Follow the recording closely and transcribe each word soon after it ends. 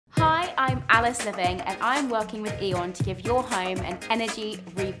Hi, I'm Alice Living and I'm working with E.ON to give your home an energy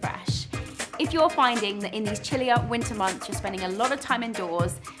refresh. If you're finding that in these chillier winter months you're spending a lot of time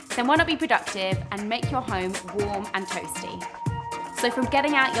indoors, then why not be productive and make your home warm and toasty? So from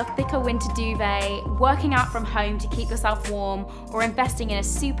getting out your thicker winter duvet, working out from home to keep yourself warm, or investing in a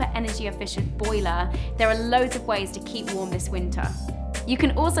super energy efficient boiler, there are loads of ways to keep warm this winter. You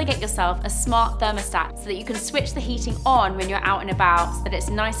can also get yourself a smart thermostat so that you can switch the heating on when you're out and about so that it's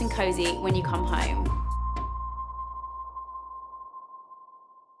nice and cozy when you come home.